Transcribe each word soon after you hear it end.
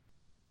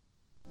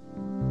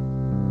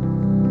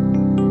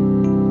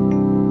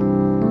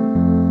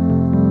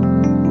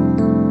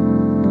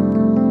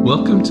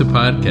Welcome to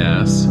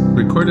podcasts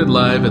recorded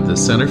live at the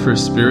Center for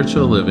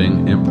Spiritual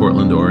Living in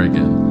Portland,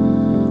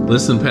 Oregon.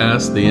 Listen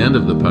past the end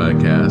of the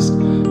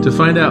podcast to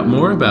find out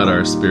more about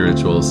our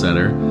spiritual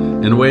center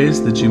and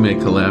ways that you may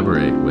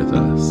collaborate with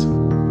us.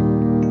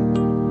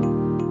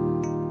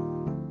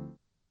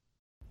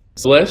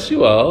 Bless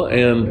you all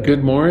and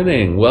good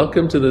morning.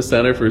 Welcome to the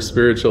Center for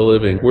Spiritual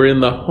Living. We're in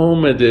the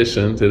home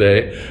edition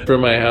today from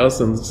my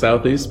house in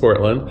Southeast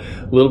Portland.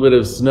 A little bit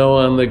of snow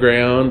on the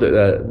ground.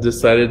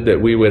 Decided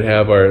that we would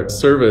have our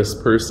service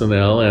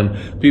personnel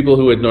and people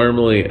who would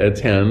normally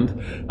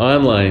attend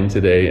online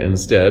today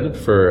instead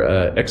for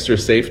extra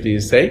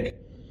safety's sake.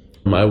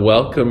 I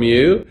welcome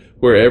you.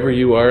 Wherever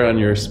you are on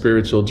your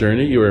spiritual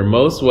journey, you are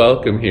most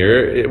welcome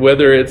here,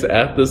 whether it's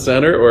at the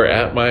center or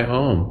at my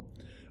home.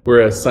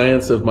 We're a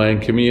Science of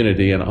Mind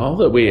community, and all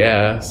that we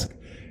ask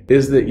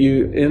is that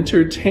you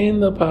entertain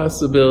the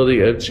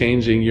possibility of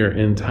changing your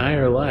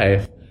entire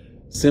life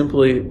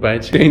simply by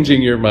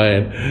changing your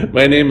mind.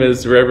 My name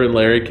is Reverend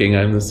Larry King.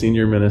 I'm the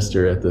senior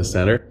minister at the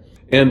center.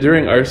 And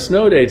during our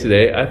snow day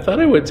today, I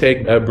thought I would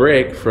take a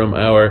break from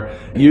our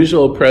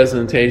usual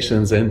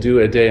presentations and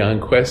do a day on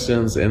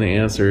questions and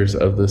answers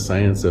of the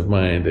science of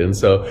mind. And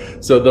so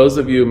those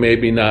of you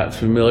maybe not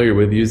familiar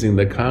with using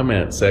the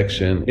comment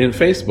section in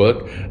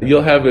Facebook,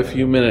 you'll have a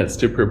few minutes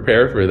to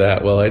prepare for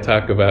that while I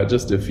talk about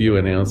just a few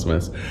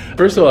announcements.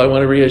 First of all, I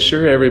want to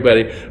reassure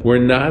everybody, we're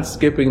not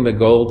skipping the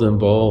Golden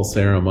Bowl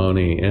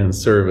ceremony and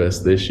service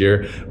this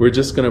year. We're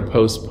just going to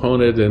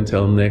postpone it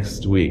until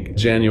next week,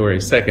 January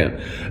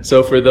 2nd.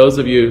 So for those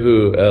of you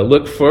who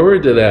look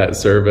forward to that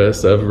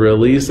service of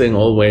releasing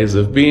old ways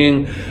of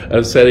being,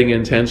 of setting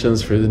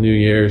intentions for the new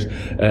year's,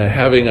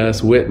 having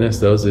us witness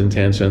those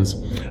intentions,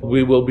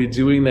 we will be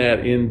doing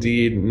that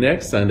indeed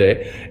next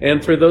Sunday.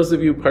 And for those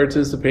of you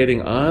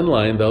participating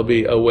online, there'll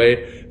be a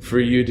way for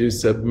you to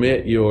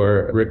submit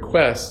your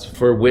request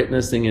for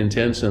witnessing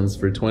intentions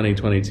for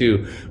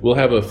 2022. We'll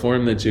have a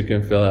form that you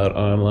can fill out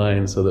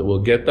online so that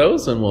we'll get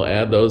those and we'll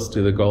add those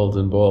to the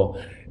Golden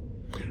Bowl.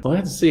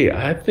 Let's see.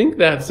 I think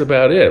that's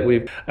about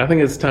it. I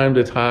think it's time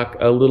to talk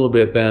a little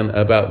bit then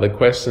about the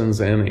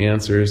questions and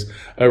answers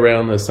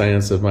around the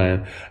science of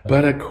mind.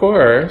 But of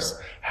course,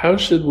 how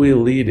should we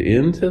lead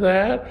into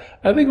that?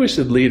 I think we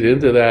should lead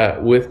into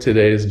that with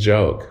today's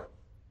joke.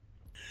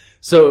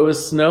 So it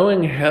was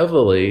snowing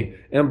heavily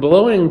and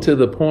blowing to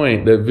the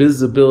point that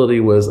visibility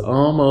was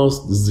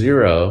almost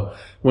zero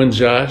when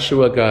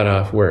Joshua got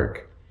off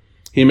work.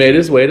 He made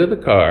his way to the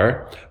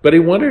car, but he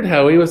wondered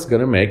how he was going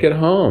to make it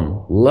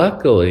home.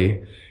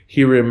 Luckily,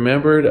 he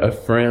remembered a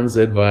friend's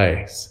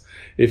advice.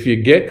 If you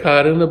get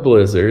caught in a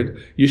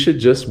blizzard, you should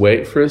just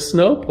wait for a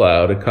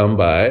snowplow to come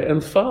by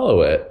and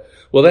follow it.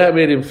 Well, that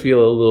made him feel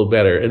a little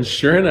better. And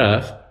sure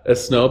enough, a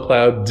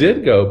snowplow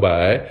did go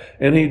by,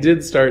 and he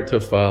did start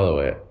to follow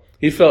it.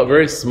 He felt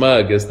very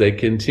smug as they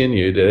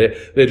continued.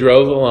 They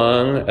drove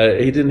along.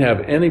 He didn't have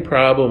any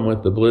problem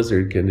with the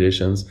blizzard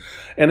conditions.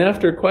 And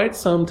after quite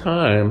some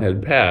time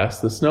had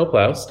passed, the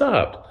snowplow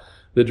stopped.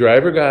 The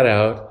driver got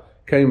out,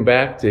 came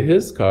back to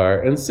his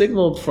car, and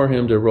signaled for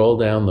him to roll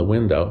down the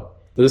window.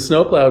 The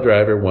snowplow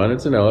driver wanted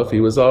to know if he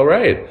was all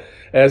right,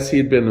 as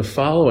he'd been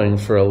following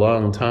for a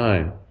long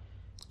time.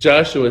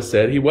 Joshua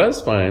said he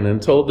was fine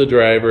and told the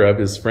driver of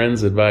his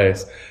friend's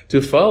advice to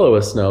follow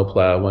a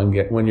snowplow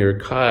when you're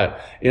caught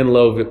in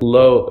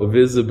low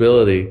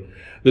visibility.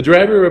 The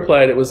driver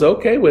replied it was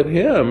okay with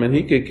him and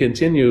he could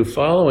continue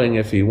following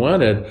if he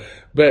wanted,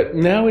 but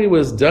now he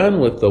was done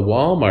with the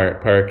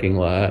Walmart parking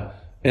lot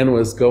and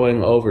was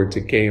going over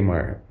to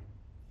Kmart.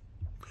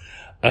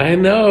 I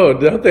know,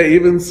 don't they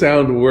even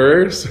sound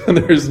worse when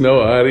there's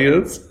no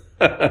audience?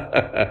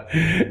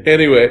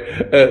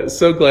 Anyway,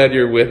 so glad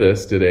you're with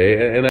us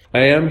today. And I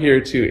am here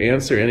to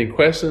answer any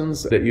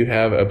questions that you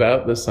have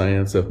about the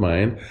science of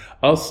mind.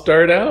 I'll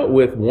start out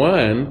with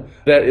one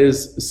that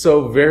is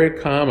so very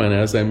common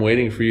as I'm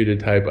waiting for you to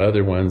type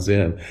other ones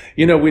in.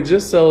 You know, we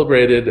just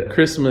celebrated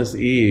Christmas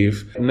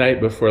Eve, night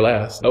before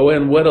last. Oh,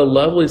 and what a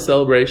lovely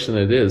celebration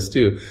it is,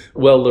 too.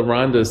 Well,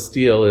 LaRonda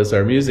Steele is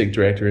our music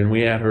director, and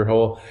we had her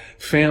whole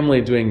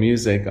family doing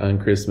music on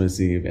Christmas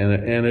Eve, and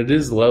it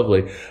is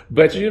lovely.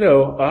 But, you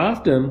know,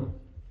 often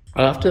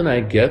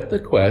I get the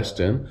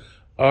question,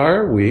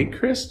 are we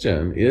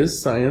Christian?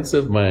 Is science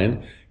of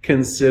mind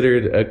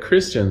considered a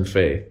Christian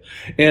faith?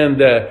 And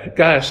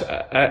gosh,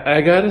 I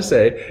gotta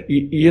say,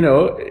 you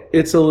know,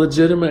 it's a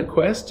legitimate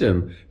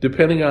question.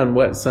 Depending on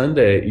what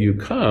Sunday you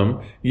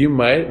come, you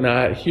might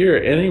not hear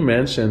any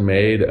mention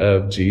made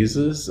of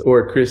Jesus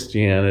or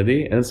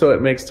Christianity. And so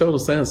it makes total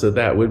sense that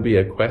that would be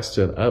a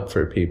question up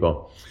for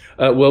people.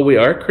 Well, we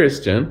are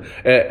Christian,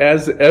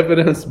 as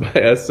evidenced by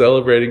us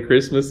celebrating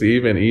Christmas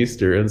Eve and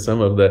Easter and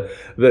some of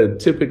the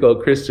typical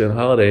Christian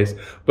holidays.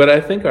 But I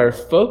think our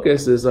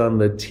focus is on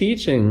the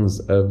teachings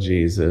of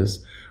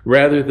Jesus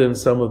rather than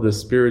some of the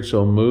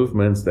spiritual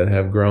movements that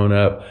have grown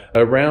up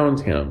around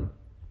him.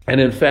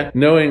 And in fact,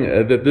 knowing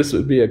that this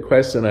would be a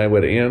question I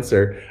would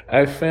answer,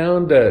 I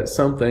found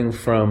something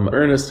from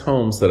Ernest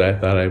Holmes that I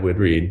thought I would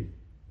read.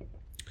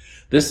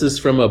 This is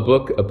from a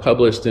book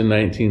published in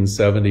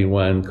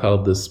 1971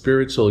 called The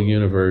Spiritual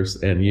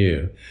Universe and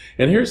You.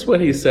 And here's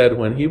what he said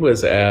when he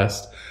was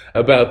asked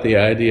about the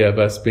idea of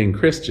us being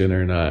Christian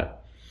or not.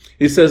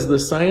 He says, the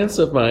science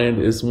of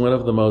mind is one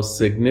of the most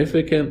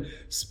significant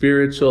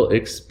spiritual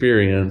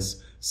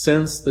experience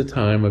since the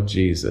time of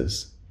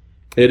Jesus.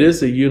 It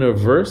is a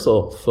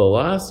universal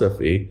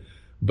philosophy,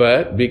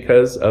 but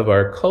because of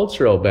our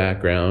cultural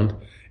background,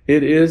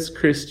 it is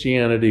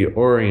Christianity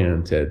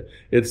oriented.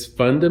 It's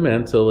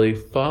fundamentally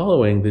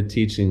following the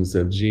teachings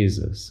of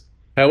Jesus.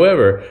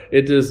 However,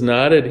 it does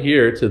not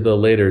adhere to the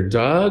later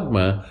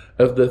dogma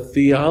of the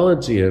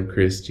theology of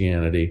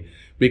Christianity,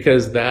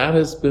 because that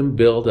has been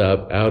built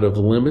up out of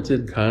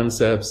limited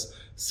concepts,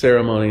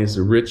 ceremonies,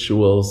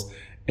 rituals,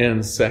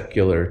 and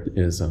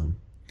secularism.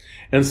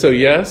 And so,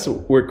 yes,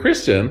 we're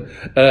Christian,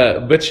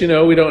 but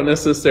we don't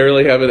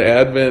necessarily have an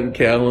Advent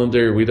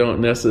calendar. We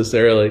don't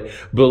necessarily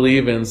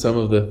believe in some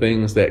of the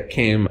things that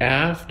came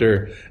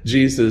after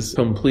Jesus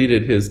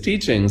completed his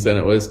teachings, and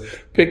it was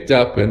picked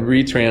up and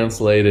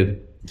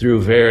retranslated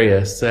through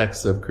various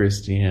sects of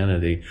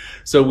Christianity.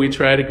 So we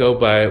try to go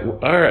by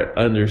our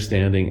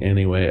understanding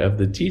anyway of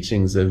the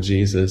teachings of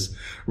Jesus,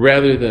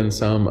 rather than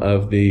some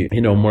of the,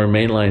 more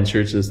mainline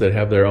churches that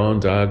have their own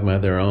dogma,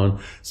 their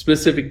own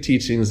specific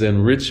teachings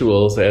and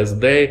rituals as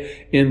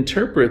they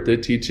interpret the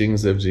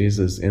teachings of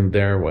Jesus in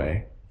their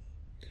way.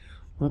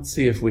 Let's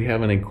see if we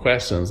have any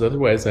questions.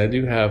 Otherwise, I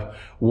do have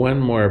one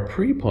more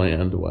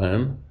pre-planned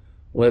one.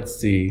 Let's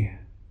see.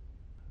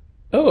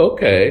 Oh,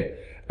 okay.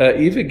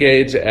 Eva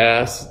Gage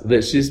asks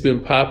that she's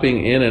been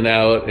popping in and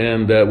out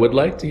and would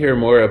like to hear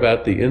more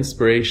about the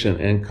inspiration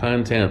and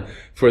content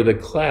for the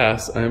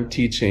class I'm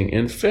teaching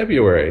in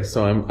February.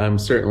 So I'm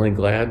certainly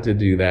glad to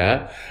do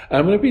that.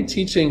 I'm going to be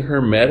teaching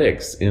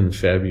Hermetics in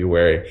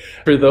February.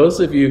 For those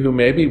of you who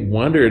maybe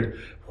wondered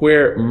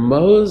where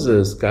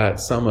Moses got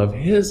some of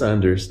his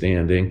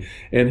understanding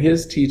and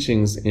his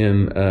teachings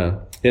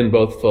in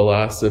both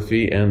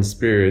philosophy and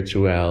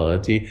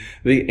spirituality,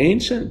 the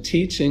ancient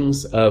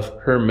teachings of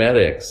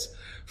Hermetics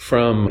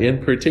from,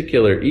 in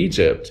particular,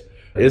 Egypt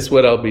is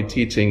what I'll be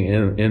teaching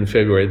in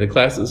February. The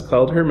class is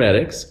called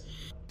Hermetics.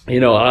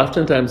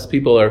 Oftentimes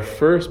people are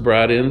first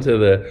brought into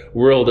the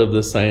world of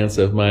the science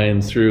of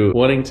mind through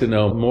wanting to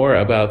know more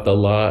about the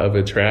law of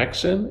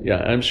attraction. Yeah,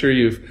 I'm sure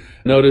you've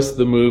noticed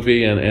the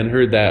movie and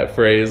heard that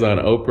phrase on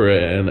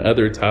Oprah and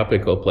other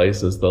topical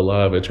places, the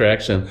law of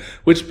attraction,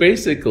 which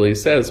basically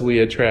says we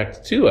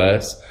attract to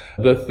us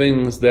the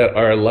things that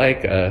are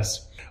like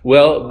us.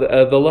 Well,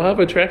 the law of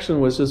attraction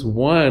was just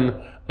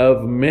one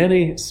of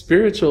many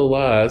spiritual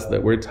laws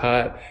that were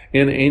taught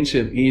in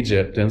ancient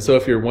Egypt. And so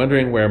if you're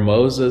wondering where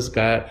Moses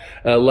got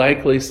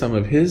likely some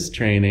of his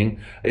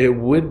training, it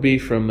would be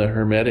from the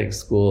Hermetic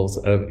schools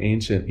of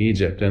ancient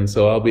Egypt. And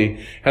so I'll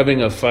be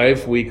having a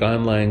 5-week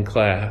online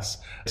class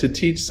to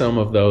teach some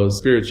of those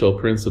spiritual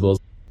principles.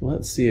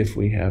 Let's see if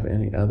we have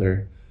any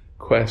other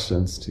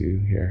questions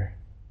too here.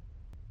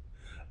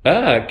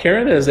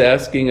 Karen is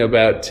asking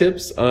about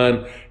tips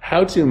on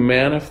how to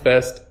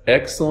manifest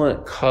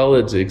excellent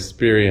college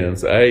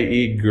experience,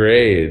 i.e.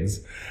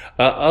 grades.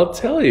 I'll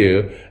tell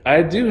you,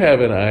 I do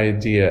have an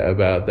idea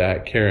about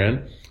that,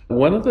 Karen.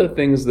 One of the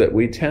things that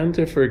we tend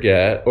to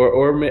forget,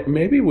 or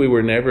maybe we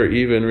were never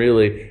even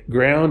really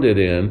grounded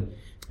in,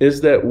 is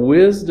that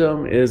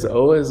wisdom is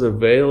always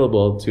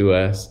available to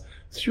us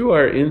through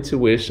our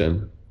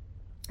intuition.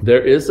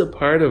 There is a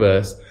part of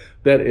us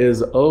that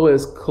is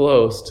always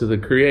close to the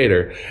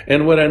Creator.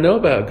 And what I know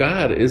about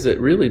God is it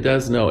really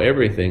does know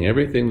everything.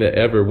 Everything that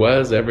ever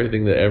was,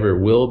 everything that ever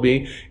will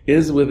be,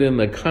 is within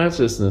the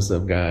consciousness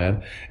of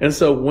God. And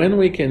so when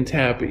we can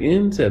tap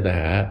into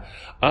that,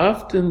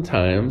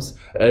 oftentimes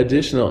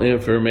additional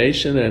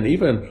information and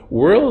even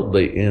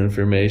worldly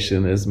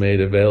information is made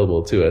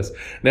available to us.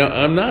 Now,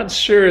 I'm not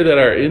sure that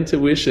our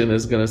intuition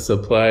is going to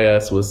supply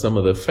us with some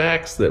of the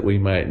facts that we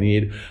might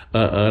need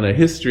on a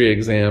history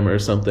exam or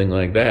something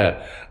like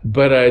that.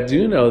 But I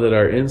do know that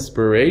our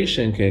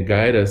inspiration can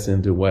guide us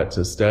into what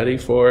to study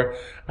for.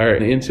 Our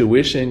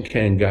intuition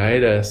can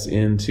guide us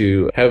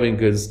into having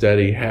good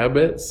study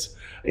habits,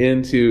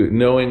 into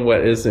knowing what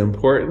is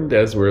important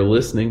as we're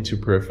listening to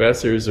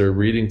professors or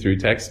reading through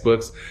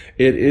textbooks.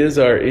 It is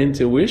our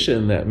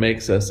intuition that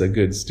makes us a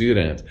good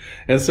student.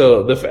 And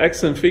so the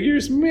facts and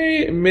figures,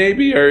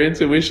 maybe our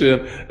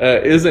intuition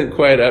isn't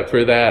quite up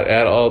for that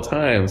at all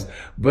times.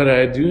 But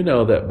I do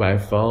know that by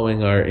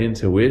following our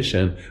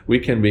intuition, we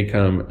can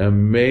become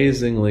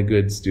amazingly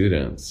good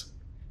students.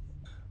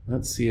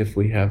 Let's see if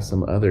we have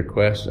some other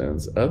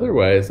questions.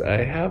 Otherwise,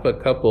 I have a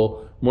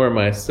couple more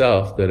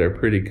myself that are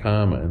pretty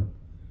common.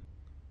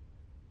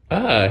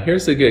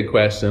 Here's a good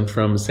question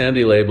from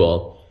Sandy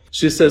Label.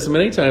 She says,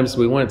 many times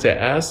we want to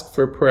ask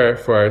for prayer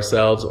for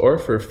ourselves or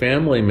for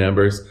family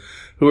members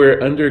who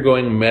are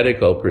undergoing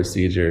medical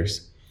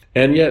procedures.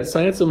 And yet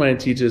Science of Mind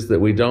teaches that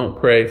we don't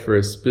pray for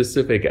a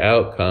specific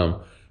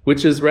outcome,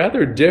 which is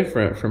rather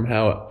different from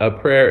how a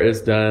prayer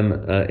is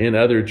done in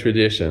other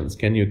traditions.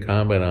 Can you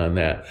comment on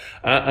that?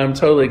 I'm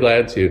totally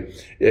glad to.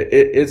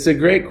 It's a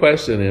great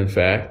question, in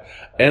fact.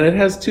 And it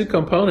has two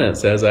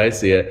components as I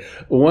see it.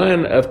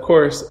 One, of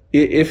course,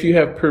 if you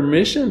have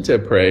permission to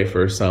pray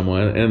for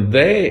someone and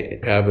they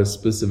have a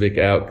specific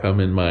outcome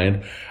in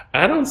mind,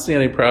 I don't see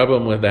any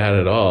problem with that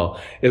at all.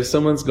 If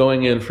someone's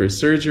going in for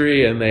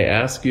surgery and they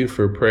ask you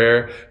for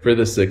prayer for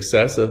the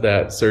success of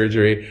that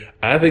surgery,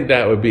 I think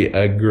that would be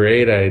a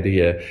great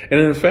idea. And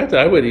in fact,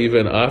 I would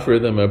even offer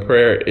them a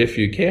prayer, if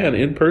you can,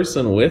 in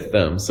person with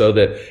them, so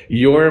that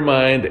your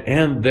mind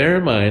and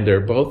their mind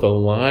are both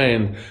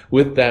aligned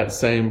with that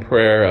same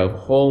prayer of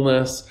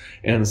wholeness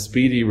and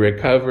speedy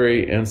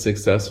recovery and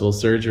successful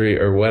surgery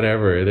or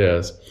whatever it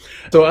is.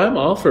 So I'm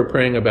all for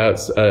praying about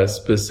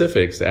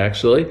specifics,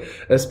 actually,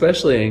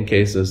 especially in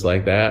cases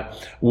like that,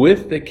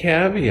 with the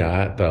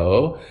caveat,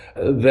 though,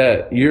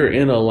 that you're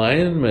in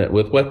alignment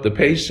with what the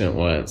patient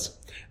wants.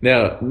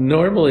 Now,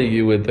 normally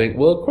you would think,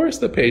 well, of course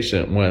the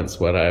patient wants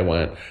what I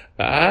want.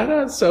 I'm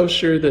not so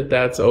sure that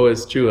that's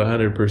always true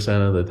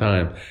 100% of the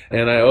time.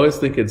 And I always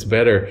think it's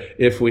better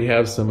if we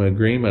have some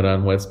agreement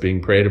on what's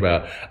being prayed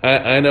about.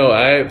 I know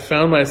I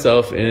found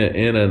myself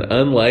in an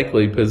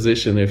unlikely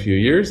position a few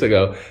years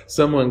ago.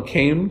 Someone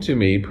came to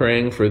me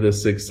praying for the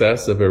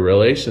success of a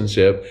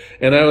relationship,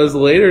 and I was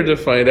later to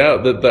find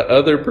out that the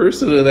other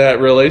person in that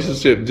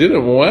relationship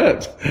didn't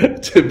want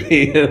to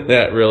be in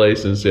that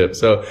relationship.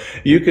 So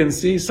you can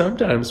see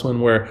sometimes when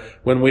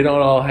we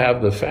don't all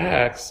have the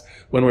facts,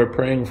 when we're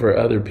praying for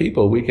other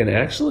people, we can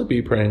actually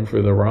be praying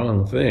for the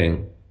wrong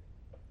thing.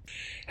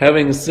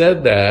 Having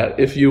said that,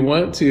 if you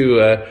want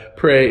to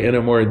pray in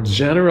a more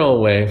general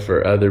way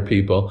for other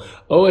people,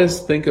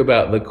 always think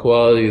about the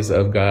qualities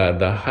of God,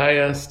 the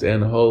highest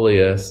and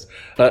holiest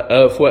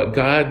of what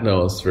God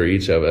knows for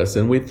each of us.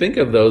 And we think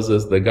of those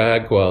as the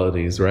God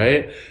qualities,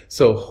 right?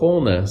 So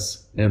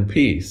wholeness and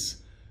peace,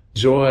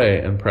 joy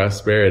and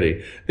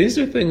prosperity. These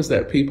are things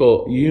that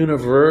people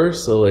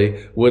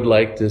universally would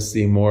like to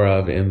see more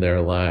of in their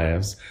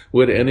lives.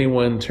 Would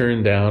anyone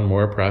turn down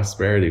more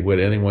prosperity? Would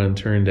anyone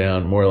turn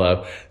down more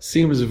love?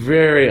 Seems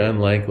very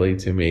unlikely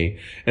to me.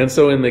 And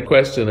so in the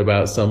question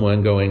about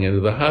someone going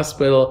into the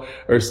hospital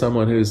or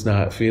someone who's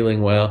not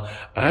feeling well,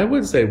 I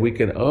would say we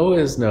can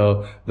always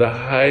know the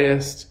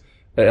highest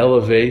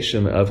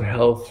elevation of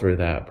health for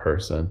that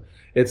person.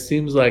 It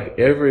seems like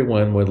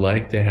everyone would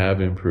like to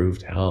have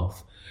improved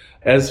health.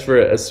 As for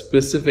a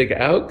specific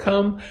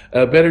outcome,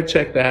 better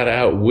check that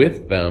out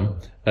with them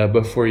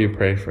before you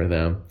pray for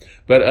them.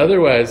 But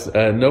otherwise,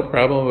 no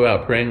problem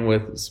about praying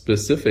with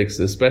specifics,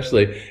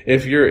 especially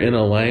if you're in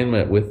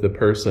alignment with the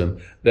person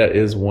that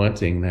is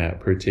wanting that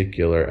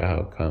particular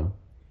outcome.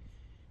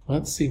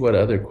 Let's see what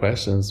other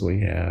questions we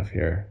have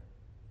here.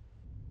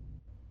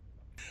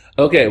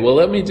 Okay, well,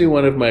 let me do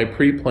one of my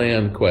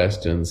pre-planned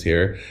questions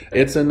here.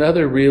 It's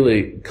another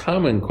really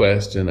common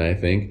question, I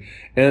think.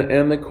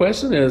 And the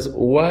question is,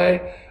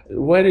 why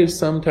do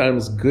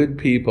sometimes good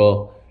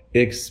people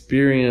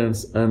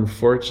experience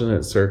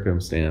unfortunate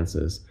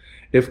circumstances?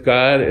 If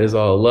God is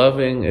all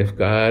loving, if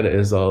God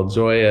is all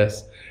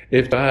joyous,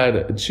 if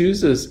God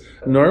chooses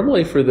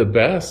normally for the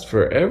best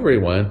for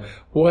everyone,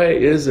 why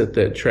is it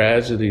that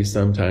tragedy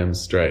sometimes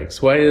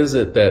strikes? Why is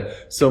it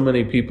that so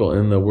many people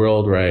in the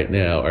world right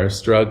now are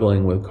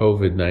struggling with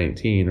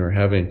COVID-19 or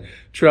having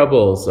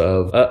troubles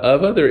of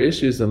other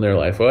issues in their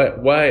life?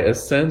 Why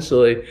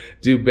essentially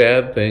do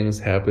bad things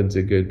happen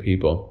to good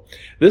people?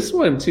 This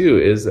one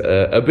too is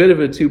a bit of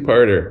a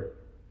two-parter.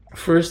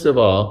 First of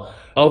all,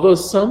 although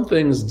some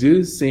things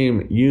do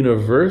seem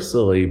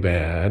universally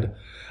bad,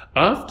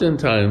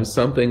 oftentimes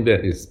something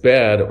that is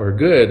bad or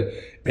good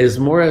is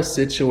more a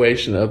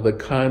situation of the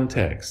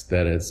context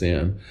that it's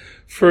in.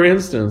 For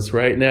instance,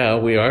 right now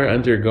we are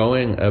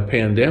undergoing a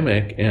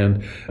pandemic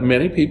and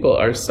many people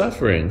are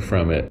suffering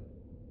from it.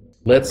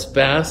 Let's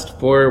fast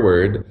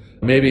forward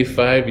maybe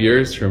 5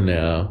 years from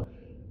now.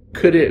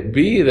 Could it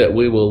be that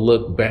we will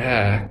look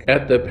back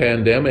at the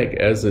pandemic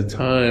as a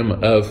time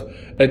of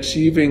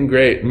achieving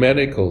great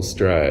medical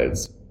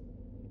strides?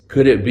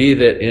 Could it be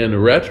that in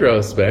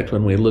retrospect,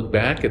 when we look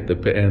back at the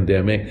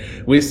pandemic,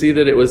 we see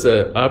that it was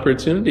an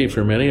opportunity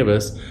for many of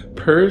us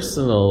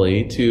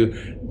personally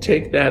to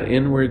take that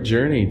inward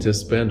journey to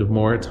spend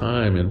more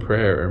time in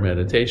prayer or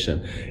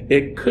meditation?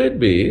 It could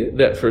be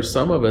that for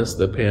some of us,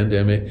 the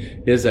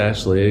pandemic is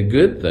actually a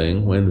good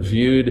thing when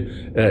viewed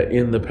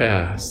in the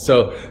past.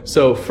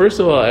 So first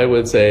of all, I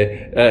would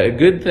say a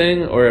good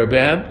thing or a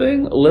bad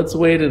thing, let's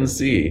wait and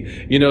see.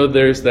 You know,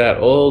 there's that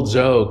old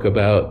joke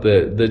about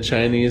the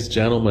Chinese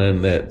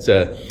gentleman that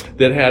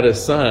had a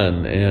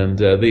son, and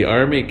the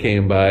army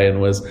came by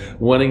and was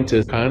wanting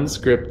to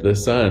conscript the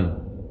son.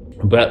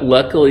 But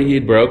luckily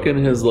he'd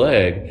broken his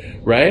leg,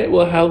 right?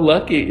 Well, how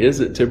lucky is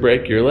it to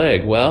break your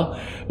leg? Well,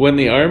 when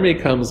the army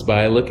comes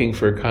by looking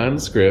for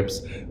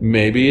conscripts,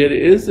 maybe it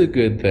is a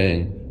good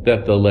thing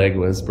that the leg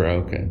was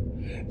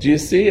broken. Do you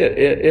see it?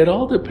 It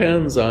all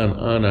depends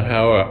on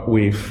how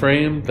we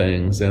frame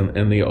things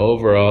and the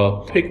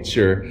overall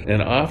picture.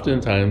 And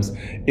oftentimes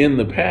in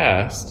the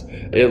past,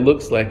 it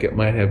looks like it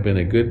might have been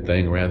a good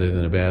thing rather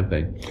than a bad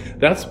thing.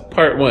 That's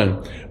part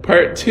one.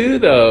 Part two,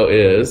 though,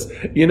 is,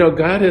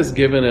 God has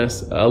given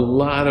us a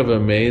lot of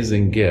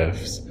amazing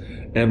gifts.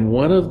 And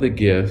one of the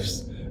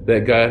gifts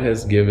that God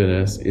has given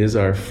us is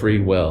our free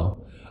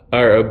will,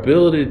 our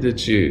ability to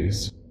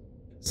choose.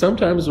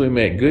 Sometimes we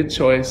make good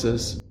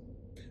choices.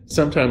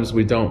 Sometimes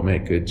we don't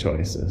make good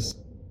choices.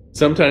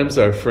 Sometimes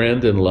our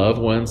friend and loved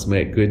ones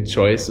make good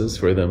choices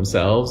for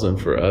themselves and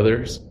for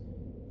others.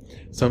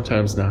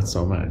 Sometimes not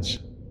so much.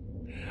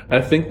 I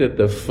think that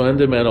the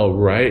fundamental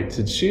right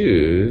to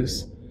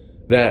choose,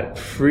 that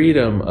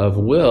freedom of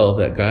will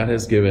that God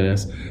has given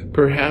us,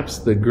 perhaps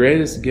the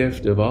greatest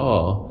gift of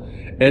all,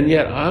 and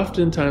yet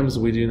oftentimes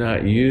we do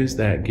not use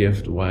that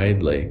gift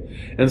widely.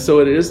 And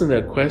so it isn't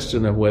a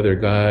question of whether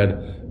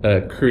God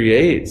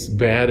creates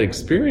bad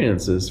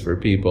experiences for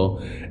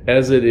people,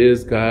 as it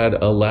is God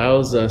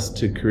allows us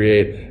to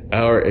create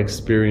our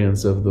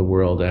experience of the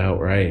world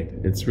outright.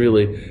 It's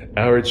really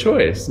our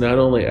choice, not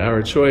only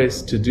our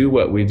choice to do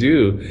what we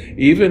do,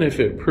 even if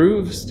it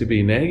proves to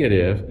be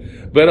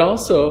negative, but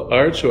also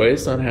our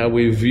choice on how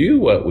we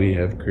view what we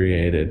have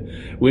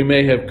created. We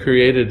may have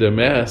created a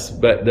mess,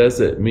 but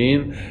does it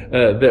mean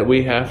that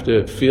we have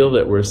to feel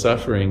that we're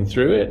suffering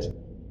through it?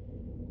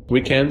 We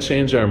can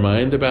change our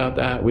mind about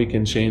that. We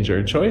can change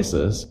our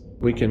choices.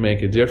 We can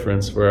make a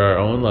difference for our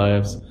own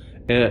lives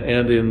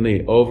and in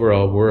the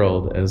overall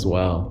world as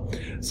well.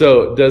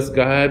 So does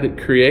God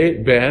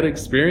create bad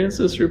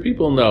experiences for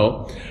people?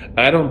 No,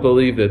 I don't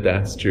believe that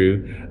that's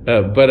true.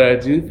 But I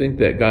do think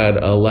that God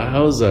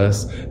allows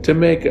us to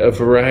make a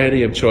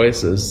variety of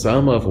choices,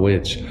 some of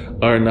which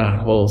are not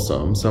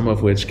wholesome, some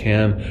of which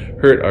can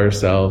hurt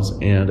ourselves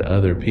and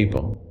other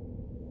people.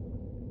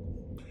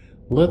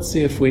 Let's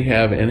see if we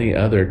have any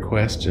other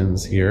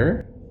questions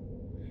here.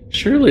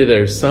 Surely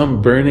there's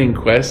some burning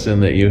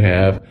question that you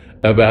have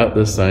about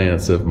the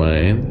science of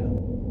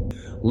mind.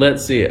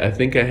 Let's see. I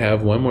think I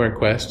have one more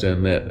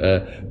question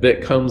that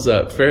comes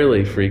up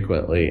fairly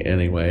frequently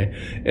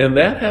anyway, and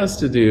that has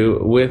to do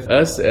with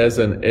us as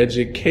an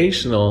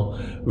educational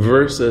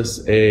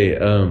versus a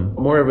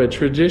more of a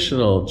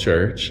traditional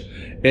church.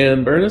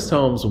 And Ernest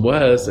Holmes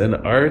was an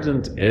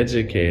ardent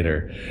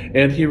educator,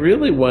 and he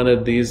really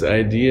wanted these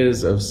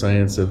ideas of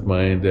science of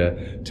mind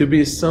to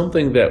be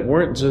something that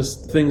weren't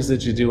just things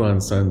that you do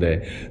on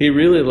Sunday. He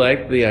really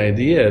liked the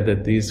idea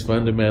that these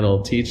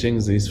fundamental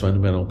teachings, these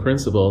fundamental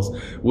principles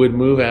would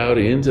move out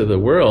into the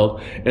world,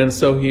 and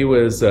so he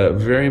was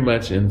very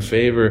much in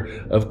favor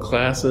of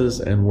classes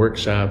and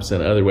workshops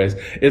and other ways.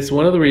 It's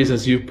one of the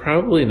reasons you've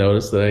probably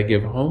noticed that I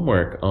give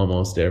homework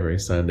almost every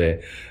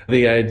Sunday.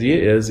 The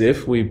idea is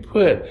if we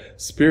put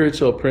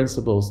spiritual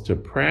principles to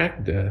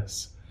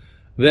practice,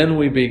 then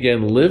we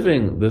begin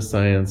living the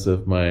science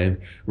of mind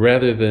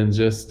rather than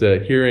just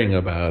hearing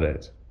about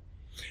it.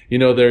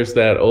 There's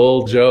that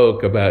old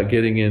joke about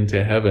getting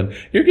into heaven.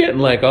 You're getting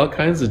like all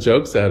kinds of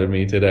jokes out of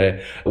me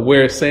today,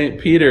 where St.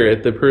 Peter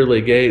at the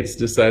pearly gates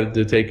decided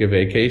to take a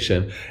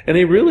vacation, and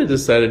he really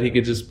decided he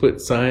could just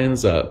put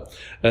signs up.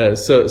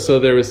 So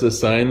there was a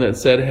sign that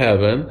said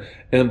heaven,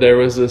 and there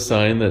was a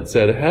sign that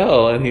said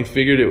hell, and he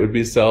figured it would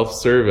be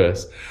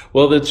self-service.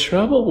 Well, the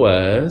trouble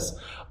was,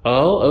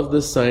 all of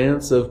the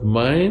science of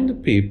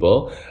mind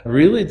people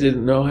really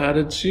didn't know how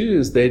to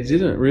choose. They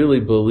didn't really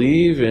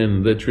believe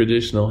in the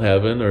traditional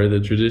heaven or the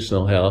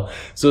traditional hell.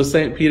 So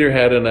St. Peter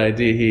had an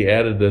idea. He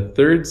added a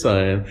third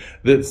sign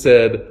that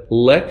said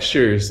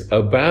lectures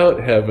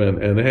about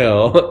heaven and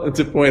hell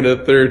to point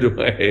a third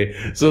way.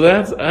 So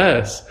that's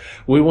us.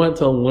 We want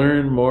to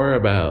learn more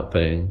about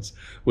things.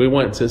 We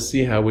want to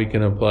see how we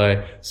can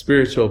apply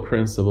spiritual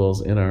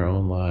principles in our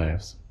own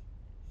lives.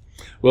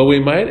 Well, we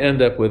might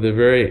end up with a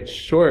very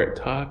short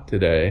talk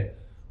today.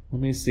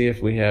 Let me see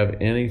if we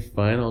have any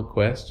final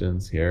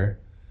questions here.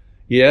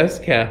 Yes,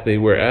 Kathy,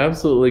 we're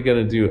absolutely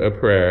going to do a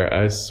prayer.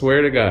 I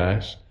swear to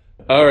gosh.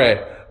 All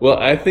right. Well,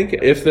 I think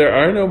if there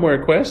are no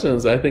more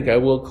questions, I think I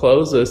will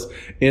close us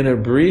in a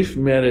brief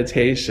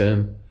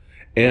meditation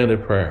and a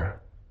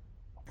prayer.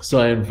 So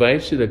I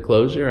invite you to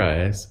close your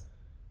eyes.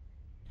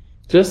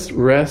 Just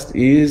rest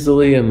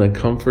easily in the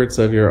comforts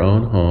of your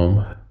own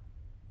home.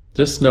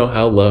 Just know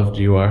how loved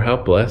you are, how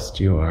blessed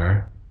you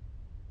are.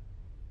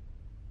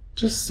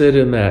 Just sit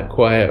in that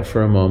quiet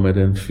for a moment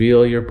and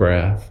feel your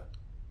breath.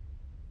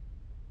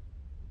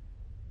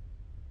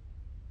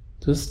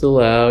 Just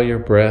allow your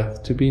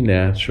breath to be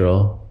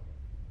natural.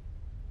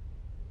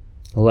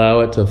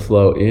 Allow it to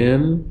flow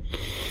in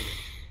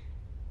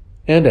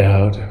and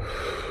out.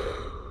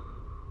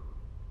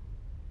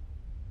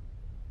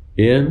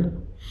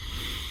 In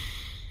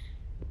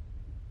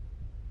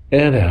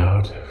and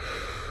out.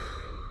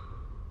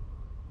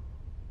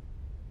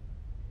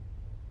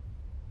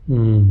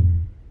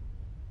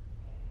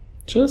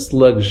 Just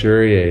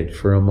luxuriate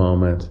for a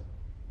moment,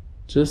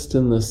 just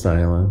in the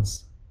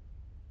silence.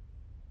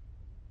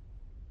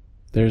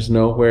 There's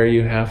nowhere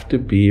you have to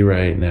be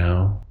right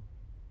now.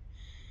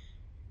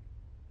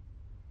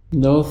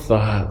 No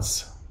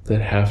thoughts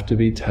that have to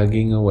be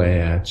tugging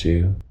away at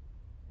you.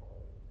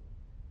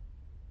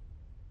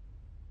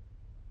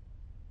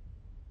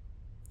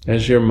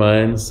 As your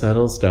mind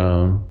settles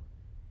down,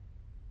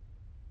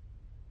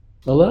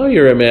 allow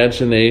your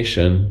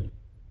imagination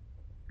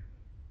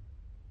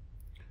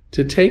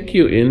to take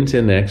you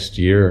into next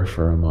year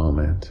for a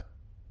moment.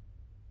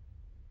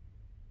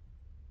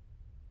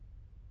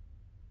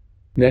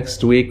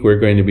 Next week, we're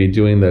going to be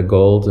doing the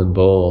Golden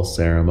Bowl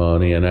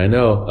ceremony, and I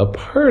know a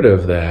part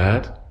of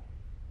that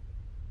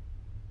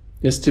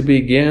is to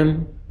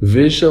begin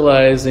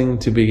visualizing,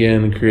 to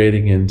begin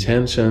creating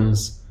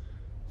intentions,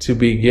 to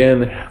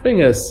begin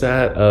having a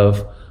set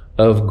of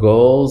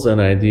goals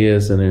and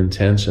ideas and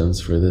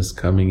intentions for this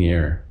coming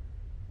year.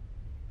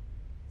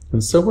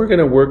 And so we're going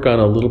to work on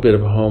a little bit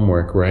of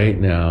homework right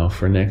now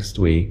for next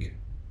week.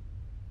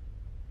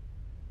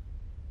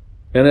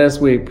 And as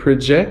we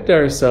project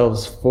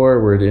ourselves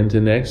forward into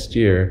next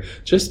year,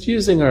 just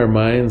using our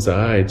mind's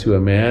eye to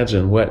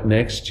imagine what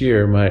next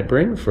year might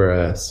bring for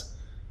us,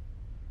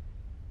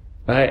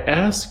 I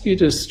ask you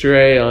to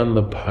stray on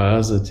the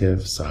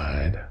positive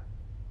side.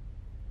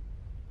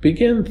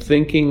 Begin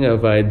thinking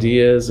of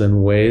ideas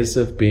and ways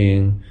of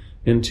being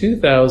in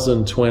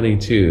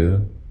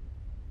 2022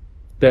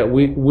 that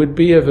would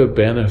be of a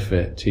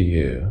benefit to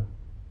you.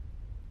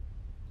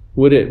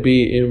 Would it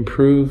be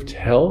improved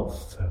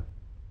health?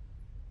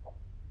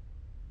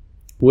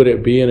 Would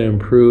it be an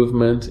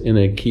improvement in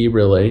a key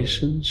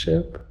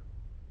relationship?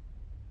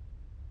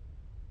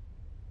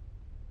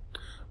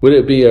 Would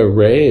it be a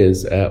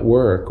raise at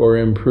work or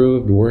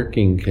improved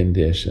working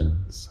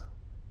conditions?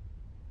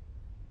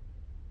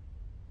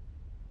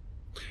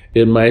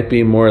 It might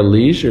be more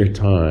leisure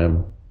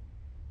time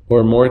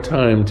or more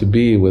time to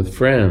be with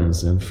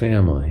friends and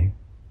family.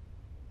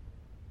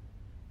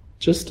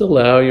 Just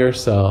allow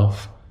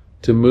yourself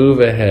to move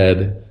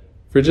ahead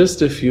for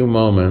just a few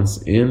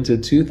moments into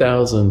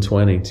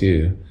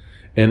 2022,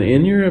 and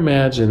in your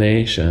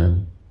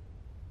imagination,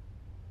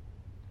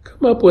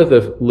 come up with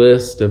a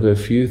list of a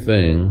few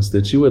things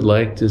that you would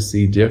like to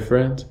see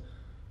different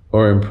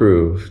or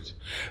improved.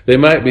 They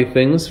might be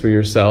things for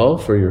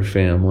yourself or your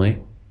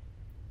family.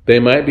 They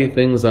might be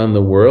things on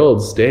the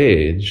world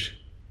stage,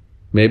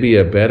 maybe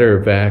a better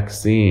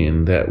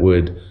vaccine that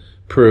would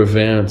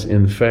prevent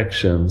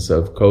infections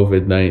of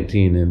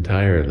COVID-19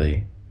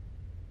 entirely.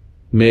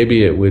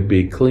 Maybe it would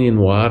be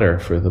clean water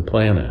for the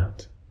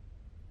planet.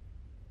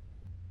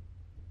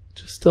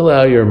 Just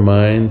allow your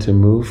mind to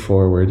move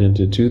forward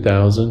into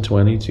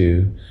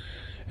 2022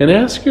 and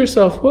ask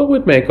yourself, what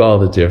would make all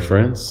the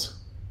difference?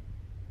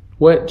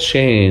 What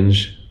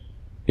change,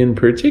 in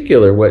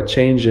particular, what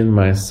change in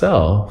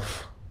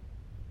myself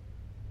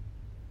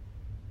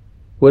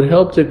would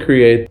help to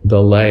create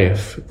the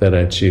life that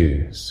I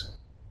choose?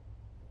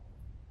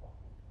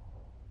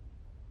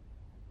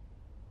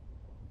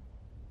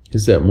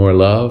 Is that more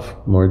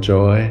love, more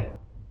joy,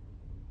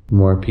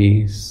 more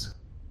peace,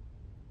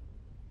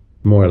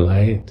 more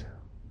light,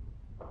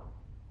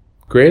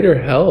 greater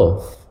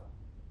health,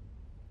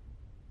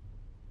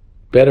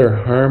 better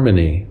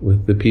harmony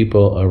with the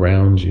people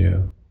around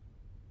you?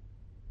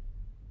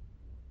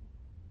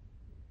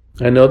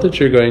 I know that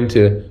you're going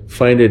to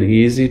find it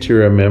easy to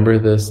remember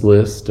this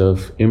list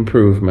of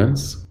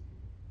improvements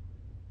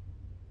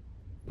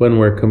when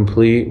we're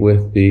complete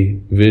with the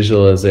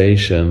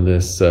visualization,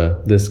 this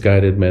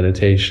guided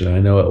meditation. I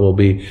know it will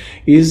be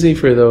easy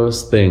for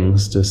those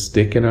things to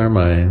stick in our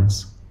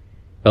minds,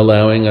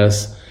 allowing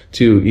us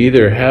to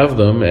either have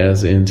them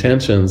as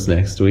intentions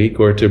next week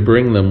or to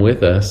bring them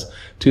with us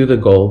to the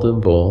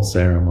Golden Bowl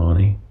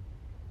ceremony.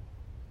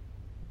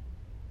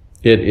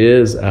 It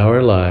is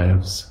our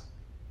lives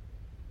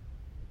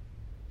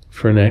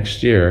for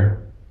next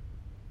year,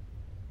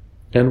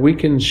 and we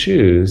can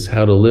choose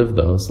how to live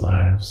those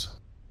lives.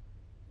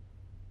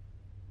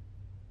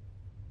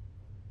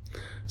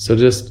 So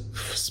just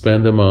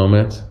spend a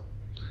moment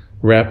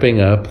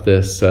wrapping up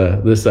this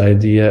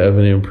idea of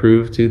an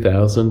improved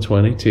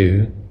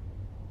 2022.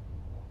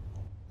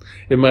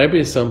 It might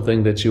be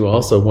something that you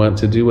also want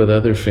to do with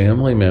other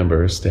family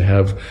members, to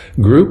have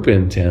group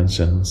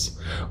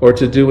intentions, or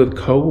to do with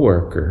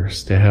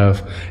coworkers, to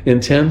have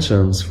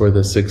intentions for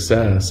the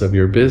success of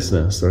your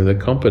business or the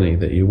company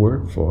that you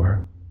work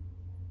for.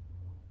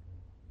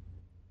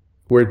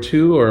 Where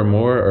two or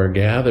more are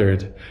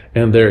gathered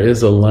and there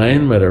is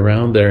alignment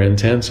around their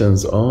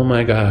intentions, oh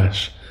my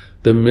gosh,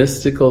 the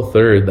mystical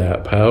third,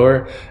 that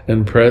power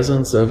and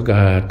presence of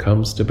God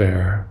comes to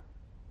bear.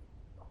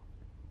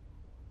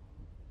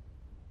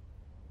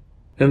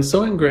 And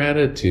so in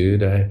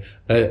gratitude,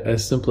 I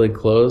simply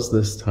close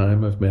this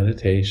time of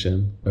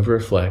meditation, of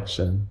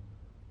reflection.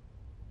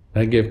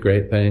 I give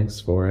great thanks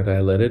for it.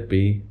 I let it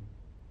be.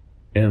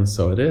 And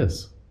so it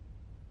is.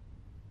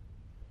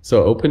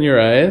 So open your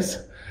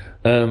eyes.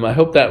 I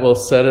hope that will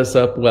set us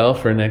up well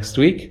for next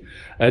week.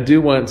 I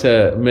do want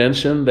to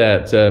mention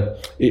that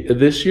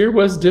this year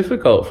was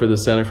difficult for the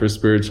Center for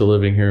Spiritual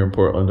Living here in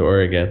Portland,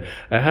 Oregon.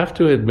 I have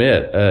to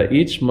admit,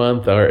 each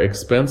month our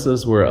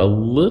expenses were a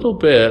little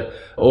bit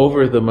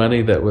over the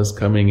money that was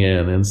coming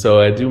in. And so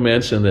I do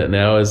mention that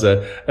now is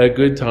a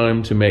good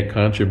time to make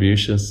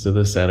contributions to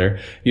the center.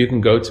 You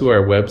can go to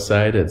our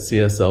website at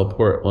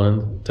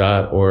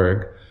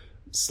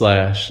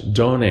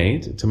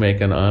cslportland.org/donate to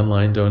make an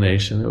online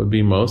donation. It would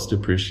be most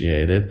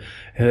appreciated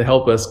and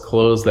help us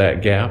close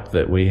that gap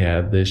that we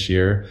had this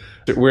year.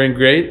 We're in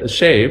great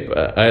shape.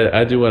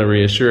 I do want to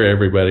reassure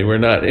everybody we're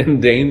not in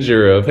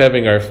danger of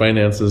having our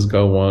finances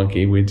go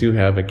wonky. We do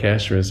have a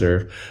cash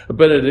reserve,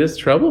 but it is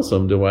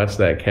troublesome to watch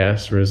that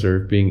cash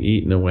reserve being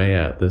eaten away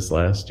at this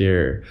last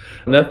year.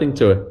 Nothing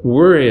to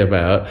worry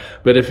about,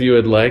 but if you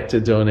would like to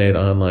donate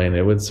online,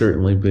 it would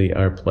certainly be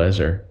our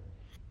pleasure.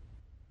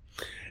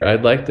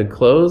 I'd like to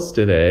close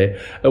today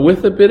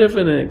with a bit of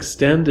an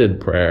extended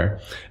prayer.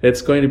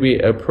 It's going to be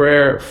a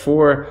prayer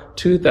for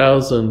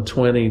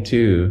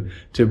 2022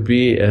 to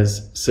be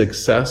as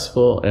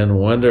successful and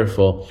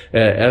wonderful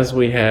as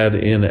we had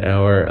in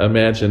our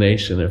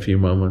imagination a few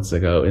moments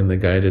ago in the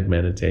guided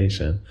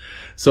meditation.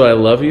 So I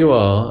love you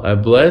all. I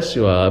bless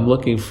you all. I'm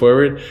looking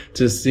forward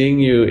to seeing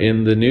you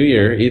in the new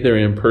year, either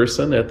in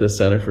person at the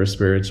Center for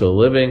Spiritual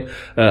Living,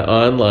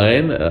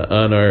 online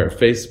on our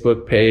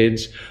Facebook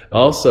page.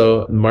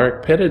 Also,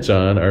 Mark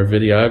Pettijohn, our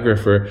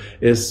videographer,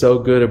 is so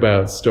good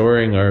about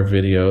storing our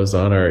videos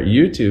on our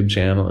YouTube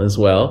channel as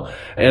well.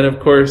 And of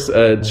course,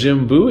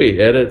 Jim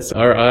Bowie edits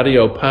our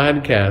audio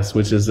podcast,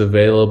 which is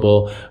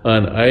available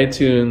on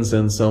iTunes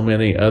and so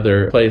many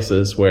other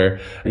places where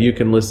you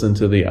can listen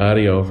to the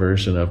audio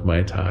version of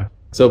my talk.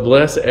 So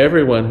bless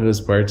everyone who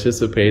is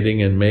participating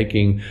in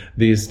making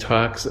these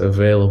talks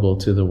available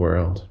to the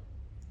world.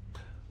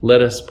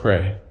 Let us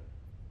pray.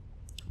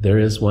 There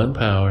is one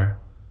power.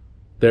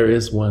 There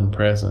is one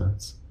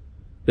presence.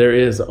 There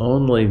is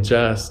only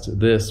just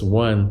this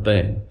one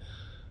thing.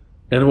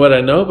 And what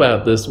I know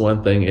about this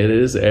one thing, it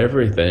is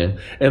everything.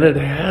 And it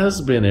has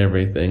been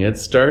everything. It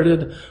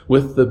started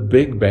with the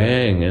Big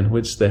Bang, in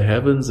which the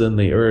heavens and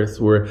the earth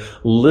were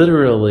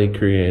literally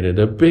created.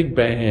 A Big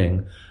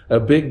Bang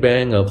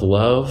of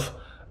love,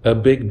 a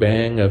Big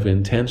Bang of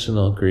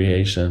intentional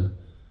creation.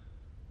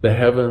 The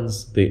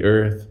heavens, the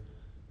earth,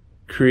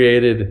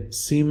 created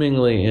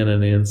seemingly in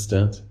an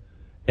instant,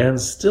 and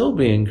still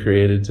being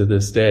created to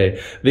this day.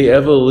 The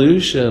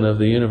evolution of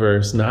the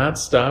universe not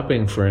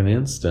stopping for an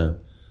instant.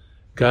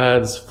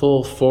 God's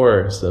full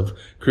force of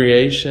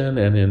creation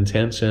and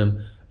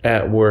intention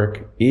at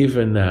work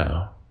even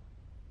now.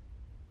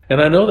 And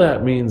I know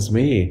that means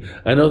me.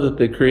 I know that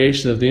the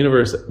creation of the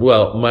universe,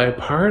 well, my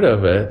part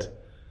of it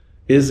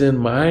is in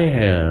my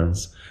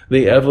hands.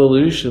 The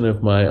evolution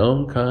of my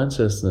own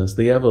consciousness,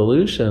 the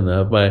evolution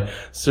of my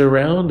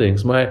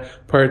surroundings, my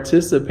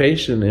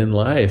participation in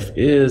life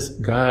is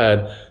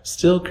God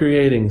still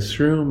creating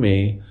through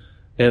me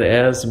and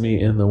as me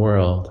in the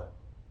world.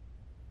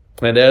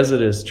 And as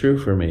it is true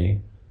for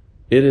me,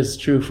 it is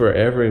true for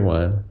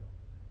everyone.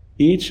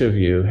 Each of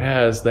you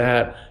has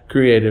that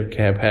creative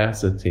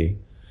capacity.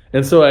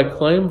 And so I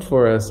claim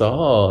for us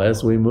all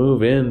as we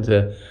move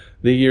into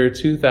the year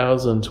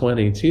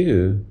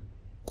 2022,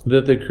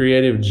 that the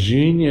creative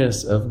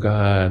genius of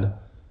God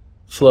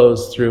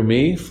flows through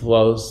me,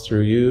 flows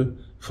through you,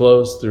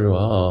 flows through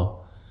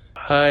all.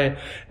 High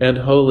and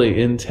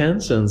holy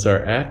intentions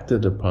are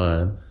acted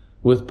upon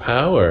with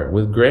power,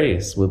 with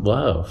grace, with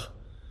love.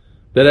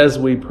 That as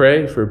we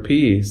pray for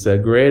peace, a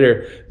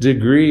greater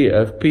degree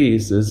of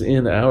peace is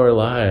in our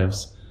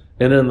lives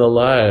and in the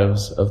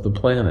lives of the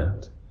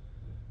planet.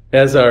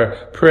 As our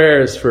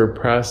prayers for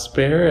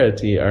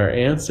prosperity are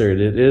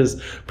answered, it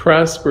is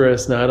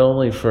prosperous not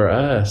only for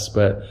us,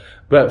 but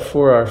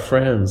for our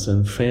friends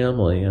and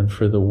family and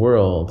for the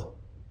world.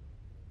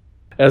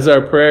 As our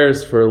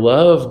prayers for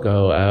love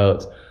go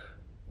out,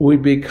 we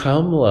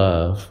become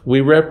love.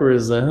 We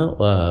represent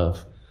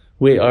love.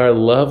 We are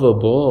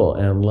lovable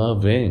and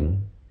loving.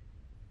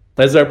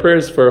 As our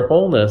prayers for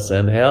wholeness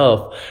and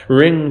health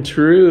ring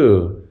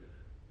true,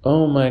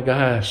 oh my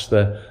gosh,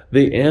 the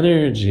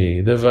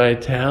energy, the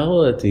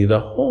vitality, the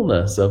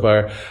wholeness of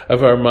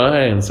our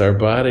minds, our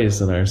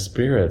bodies, and our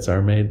spirits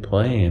are made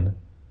plain.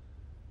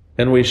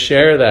 And we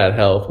share that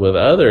health with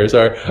others.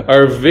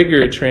 Our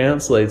vigor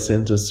translates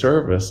into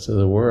service to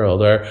the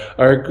world.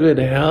 Our good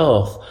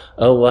health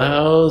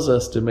allows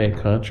us to make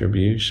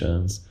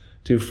contributions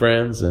to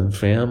friends and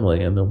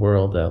family and the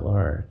world at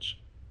large.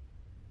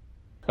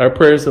 Our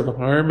prayers of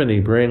harmony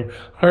bring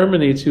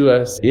harmony to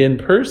us in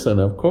person,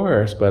 of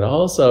course, but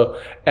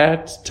also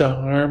act to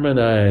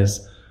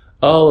harmonize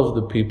all of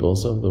the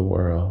peoples of the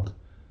world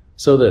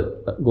so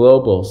that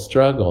global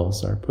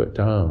struggles are put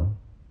down.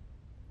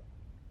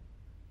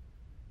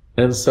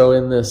 And so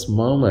in this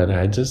moment,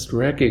 I just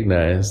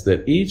recognize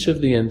that each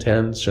of the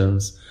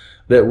intentions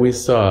that we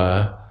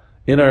saw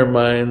in our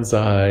mind's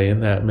eye in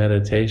that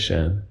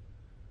meditation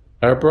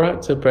are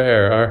brought to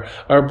bear,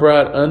 are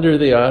brought under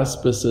the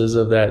auspices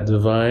of that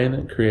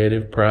divine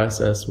creative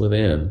process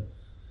within.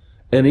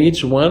 And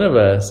each one of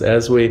us,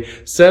 as we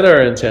set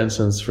our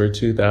intentions for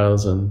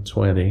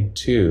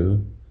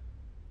 2022,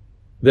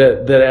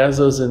 that as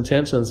those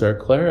intentions are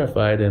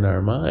clarified in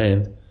our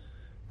mind,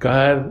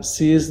 God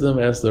sees them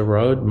as the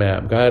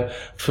roadmap. God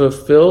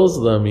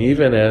fulfills them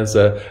even as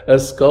a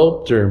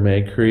sculptor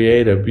may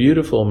create a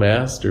beautiful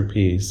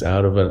masterpiece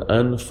out of an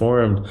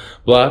unformed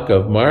block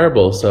of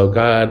marble. So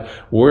God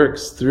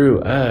works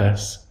through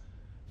us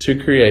to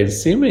create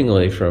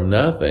seemingly from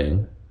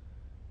nothing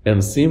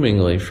and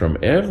seemingly from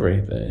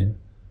everything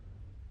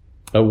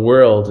a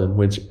world in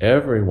which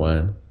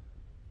everyone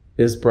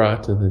is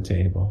brought to the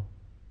table.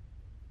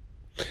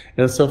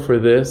 And so for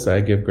this, I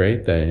give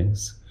great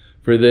thanks.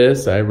 For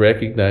this, I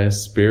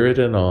recognize spirit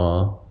and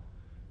awe.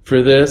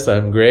 For this,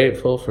 I'm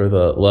grateful for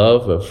the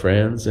love of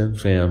friends and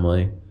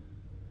family.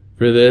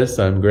 For this,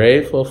 I'm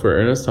grateful for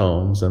Ernest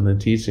Holmes and the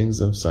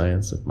teachings of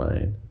Science of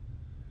Mind.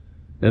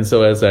 And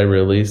so as I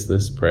release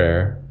this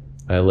prayer,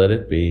 I let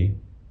it be.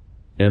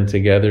 And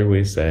together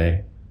we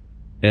say,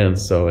 and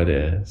so it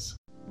is.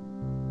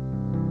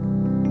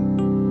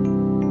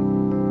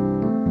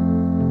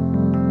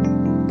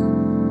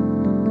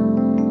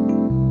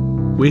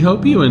 We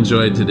hope you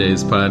enjoyed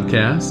today's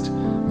podcast.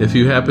 If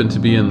you happen to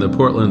be in the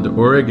Portland,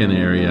 Oregon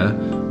area,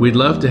 we'd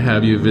love to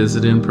have you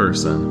visit in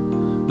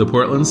person. The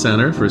Portland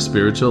Center for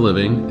Spiritual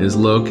Living is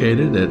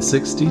located at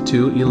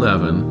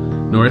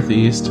 6211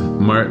 Northeast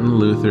Martin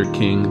Luther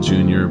King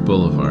Jr.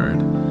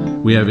 Boulevard.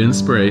 We have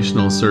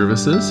inspirational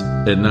services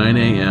at 9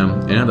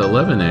 a.m. and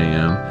 11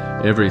 a.m.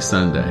 every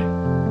Sunday.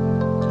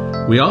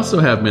 We also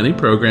have many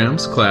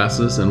programs,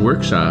 classes, and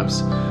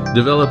workshops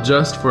developed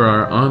just for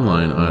our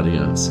online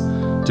audience.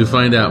 To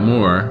find out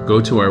more, go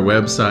to our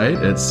website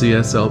at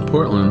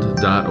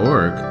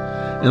cslportland.org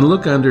and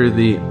look under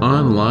the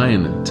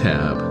Online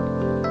tab.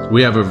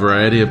 We have a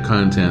variety of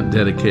content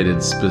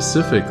dedicated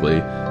specifically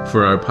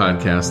for our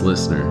podcast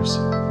listeners.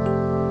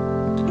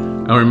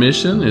 Our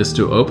mission is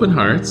to open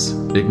hearts,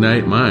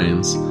 ignite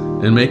minds,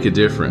 and make a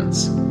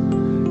difference.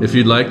 If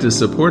you'd like to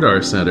support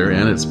our center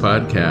and its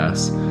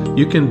podcasts,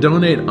 you can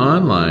donate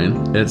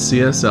online at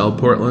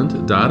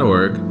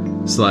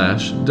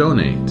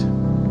cslportland.org/donate.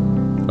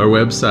 Our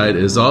website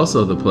is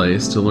also the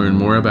place to learn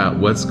more about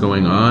what's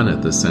going on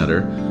at the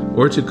center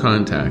or to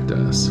contact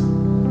us.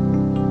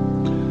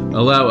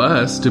 Allow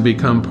us to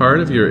become part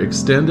of your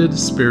extended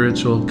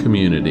spiritual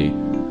community.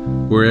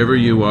 Wherever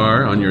you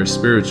are on your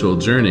spiritual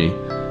journey,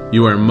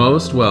 you are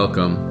most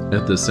welcome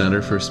at the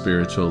Center for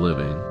Spiritual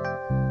Living.